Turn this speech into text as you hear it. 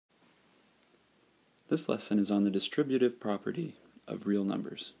This lesson is on the distributive property of real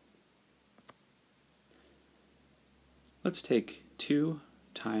numbers. Let's take 2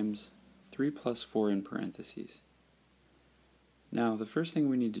 times 3 plus 4 in parentheses. Now, the first thing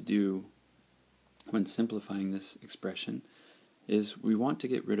we need to do when simplifying this expression is we want to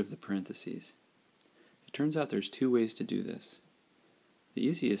get rid of the parentheses. It turns out there's 2 ways to do this. The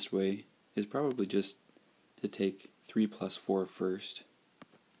easiest way is probably just to take 3 plus 4 first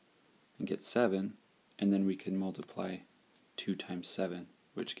and get 7, and then we can multiply 2 times 7,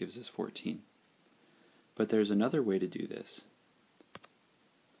 which gives us 14. But there's another way to do this.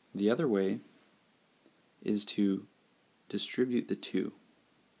 The other way is to distribute the 2.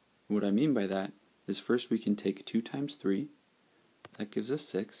 What I mean by that is first we can take 2 times 3, that gives us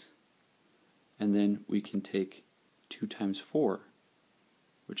 6, and then we can take 2 times 4,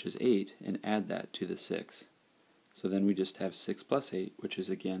 which is 8, and add that to the 6. So then we just have 6 plus 8, which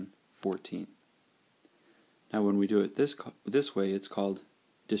is again 14. Now when we do it this way, it's called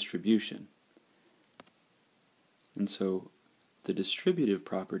distribution. And so the distributive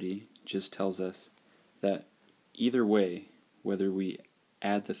property just tells us that either way, whether we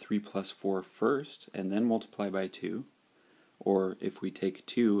add the 3 plus 4 first and then multiply by 2, or if we take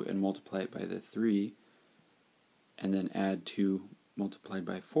 2 and multiply it by the 3 and then add 2 multiplied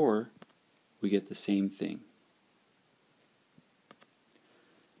by 4, we get the same thing.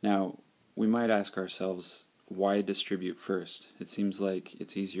 Now, we might ask ourselves, why distribute first? It seems like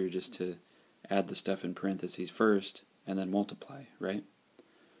it's easier just to add the stuff in parentheses first and then multiply, right?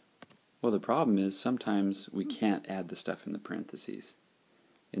 Well, the problem is sometimes we can't add the stuff in the parentheses.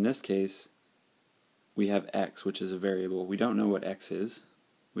 In this case, we have x, which is a variable. We don't know what x is.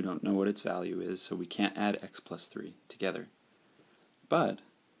 We don't know what its value is, so we can't add x plus 3 together. But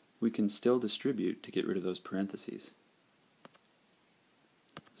we can still distribute to get rid of those parentheses.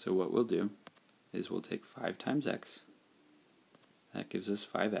 So what we'll do is we'll take 5 times x, that gives us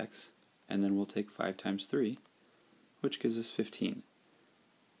 5x, and then we'll take 5 times 3, which gives us 15.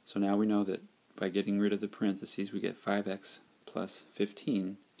 So now we know that by getting rid of the parentheses we get 5x plus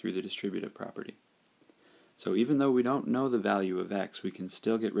 15 through the distributive property. So even though we don't know the value of x, we can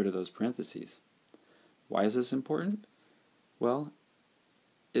still get rid of those parentheses. Why is this important? Well,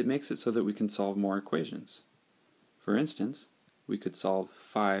 it makes it so that we can solve more equations. For instance, we could solve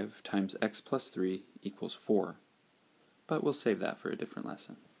 5 times x plus 3 equals 4, but we'll save that for a different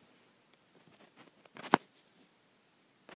lesson.